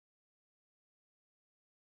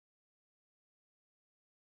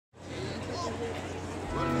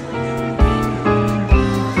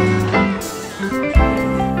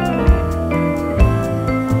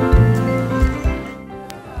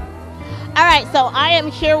right, so I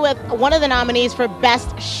am here with one of the nominees for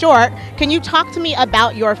Best Short. Can you talk to me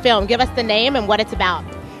about your film? Give us the name and what it's about.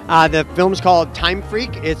 The film's called Time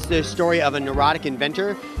Freak. It's the story of a neurotic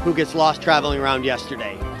inventor who gets lost traveling around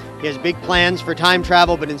yesterday. He has big plans for time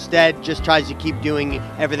travel, but instead just tries to keep doing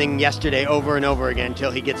everything yesterday over and over again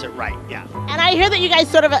until he gets it right. Yeah. And I hear that you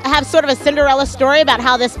guys have sort of a Cinderella story about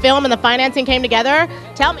how this film and the financing came together.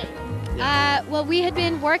 Tell me. Well, we had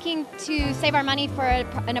been working to save our money for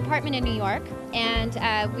an apartment in New York, and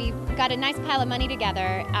we got a nice pile of money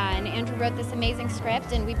together, and Andrew wrote this amazing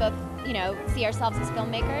script, and we both, see ourselves as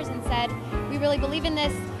filmmakers and said, we really believe in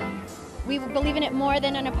this. We believe in it more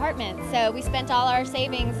than an apartment, so we spent all our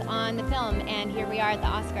savings on the film, and here we are at the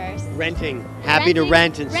Oscars. Renting. Happy to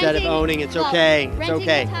rent instead of owning. It's okay. It's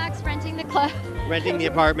okay. Renting the tax, renting the club. Renting the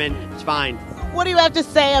apartment. It's fine. What do you have to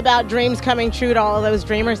say about dreams coming true to all of those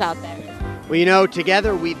dreamers out there? Well,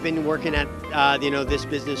 together we've been working at this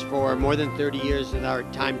business for more than 30 years of our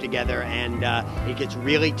time together, and it gets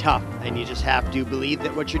really tough, and you just have to believe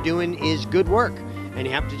that what you're doing is good work, and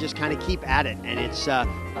you have to just kind of keep at it. And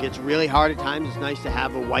it gets really hard at times. It's nice to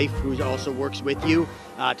have a wife who also works with you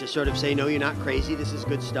to sort of say, no, you're not crazy. This is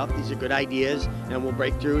good stuff. These are good ideas, and we'll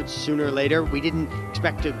break through it sooner or later. We didn't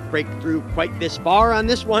expect to break through quite this far on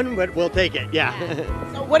this one, but we'll take it. Yeah.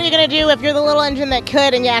 So what are you going to do if you're the little engine that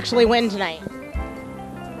could and you actually win tonight?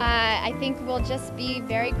 I think we'll just be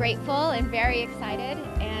very grateful and very excited,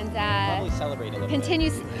 and probably celebrate a little continue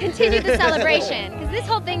the celebration, because this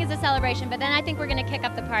whole thing is a celebration. But then I think we're going to kick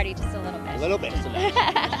up the party just a little bit. A little bit.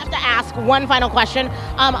 I have to ask one final question.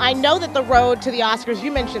 I know that the road to the Oscars,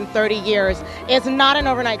 you mentioned 30 years, is not an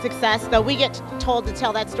overnight success, though we get told to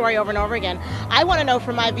tell that story over and over again. I want to know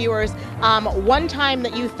from my viewers, one time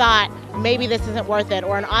that you thought maybe this isn't worth it,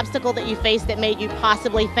 or an obstacle that you faced that made you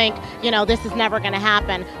possibly think, this is never going to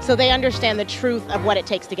happen, so they understand the truth of what it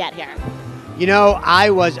takes to get here. I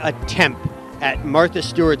was a temp at Martha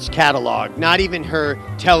Stewart's catalog, not even her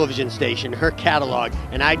television station, her catalog.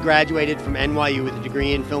 And I graduated from NYU with a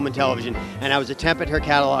degree in film and television, and I was a temp at her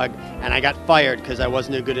catalog, and I got fired because I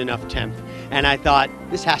wasn't a good enough temp. And I thought,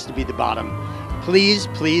 this has to be the bottom. Please,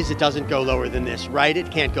 it doesn't go lower than this, right?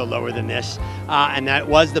 It can't go lower than this. And that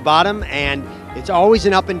was the bottom, and it's always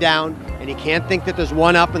an up and down, and you can't think that there's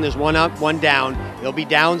one up and there's one up, one down. There'll be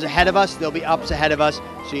downs ahead of us, there'll be ups ahead of us,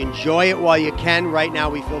 so you enjoy it while you can. Right now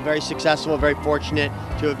we feel very successful, very fortunate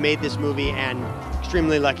to have made this movie, and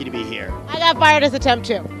extremely lucky to be here. I got fired as a temp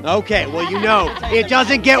too. Okay, well it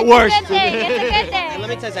doesn't get worse. It's a good thing. It's a good thing. And let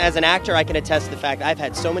me tell you, as an actor, I can attest to the fact I've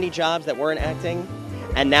had so many jobs that weren't acting.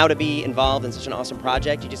 And now to be involved in such an awesome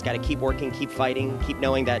project, you just got to keep working, keep fighting, keep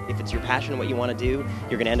knowing that if it's your passion, what you want to do,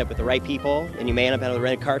 you're going to end up with the right people, and you may end up on the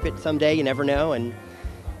red carpet someday. You never know. And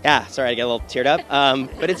yeah, sorry, I get a little teared up,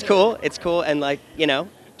 but it's cool. It's cool, and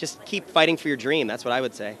just keep fighting for your dream. That's what I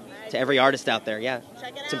would say to every artist out there. Yeah,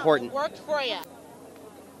 Check it out. it's important. It worked for you.